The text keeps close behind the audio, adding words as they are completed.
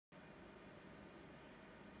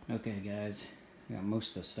Okay guys, I got most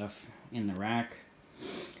of the stuff in the rack,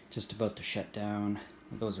 just about to shut down.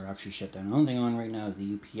 Those are actually shut down. The only thing on right now is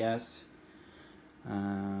the UPS.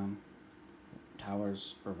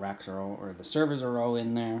 Towers or racks are all, or the servers are all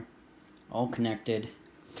in there, all connected.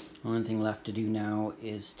 The only thing left to do now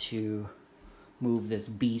is to move this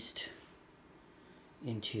beast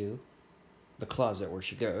into the closet where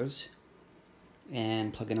she goes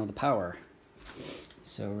and plug in all the power.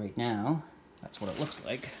 So right now, that's what it looks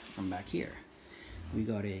like from back here. We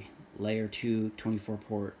got a layer 2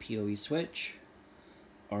 24-port PoE switch,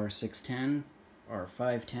 R610,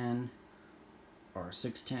 R510,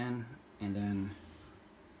 R610, and then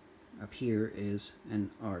up here is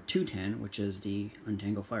an R210, which is the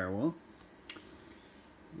Untangle firewall.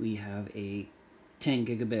 We have a 10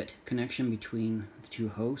 gigabit connection between the two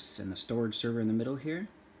hosts and the storage server in the middle here.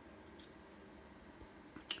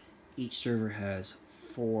 Each server has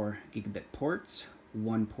 4 gigabit ports.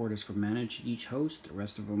 One port is for manage each host. The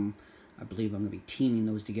rest of them, I believe I'm going to be teaming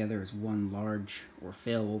those together as one large or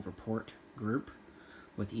failover port group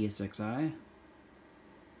with ESXi.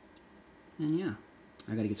 And yeah,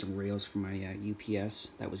 I got to get some rails for my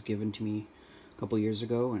UPS that was given to me a couple years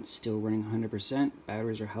ago, and it's still running 100%.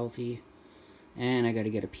 Batteries are healthy. And I got to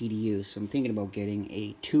get a PDU, so I'm thinking about getting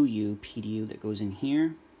a 2U PDU that goes in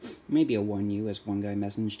here. Maybe a 1U, as one guy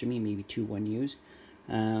messaged to me, maybe 2 1Us.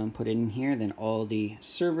 Put it in here, then all the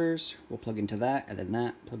servers will plug into that, and then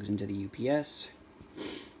that plugs into the UPS.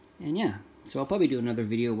 And yeah, so I'll probably do another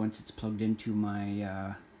video once it's plugged into my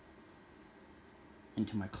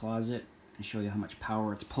closet and show you how much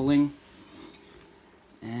power it's pulling.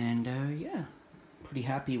 And yeah, pretty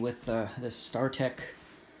happy with this StarTech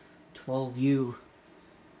 12U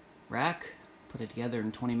rack. Put it together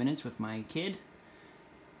in 20 minutes with my kid.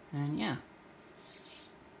 And yeah,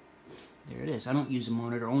 there it is. I don't use a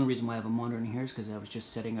monitor. Only reason why I have a monitor in here is because I was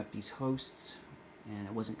just setting up these hosts and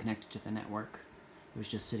it wasn't connected to the network. It was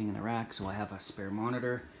just sitting in the rack, so I have a spare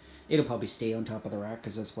monitor. It'll probably stay on top of the rack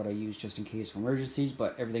because that's what I use just in case of emergencies,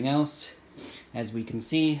 but everything else, as we can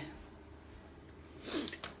see,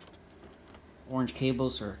 orange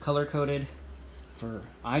cables are color-coded for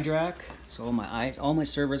iDRAC. So all my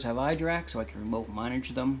servers have iDRAC, so I can remote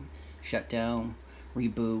manage them, shut down,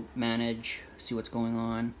 reboot, manage, see what's going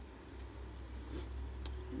on.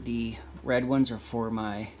 The red ones are for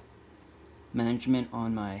my management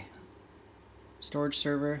on my storage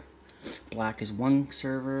server. Black is one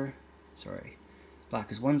server. Sorry. Black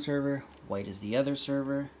is one server. White is the other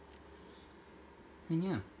server. And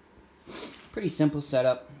yeah. Pretty simple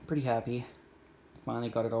setup. Pretty happy. Finally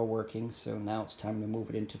got it all working. So now it's time to move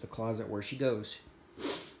it into the closet where she goes.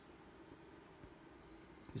 This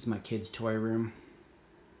is my kid's toy room.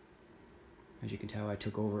 As you can tell, I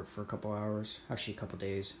took over it for a couple hours. Actually, a couple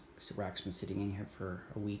days. Because the rack's been sitting in here for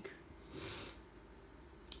a week.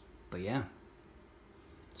 But yeah.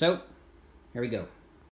 So, here we go.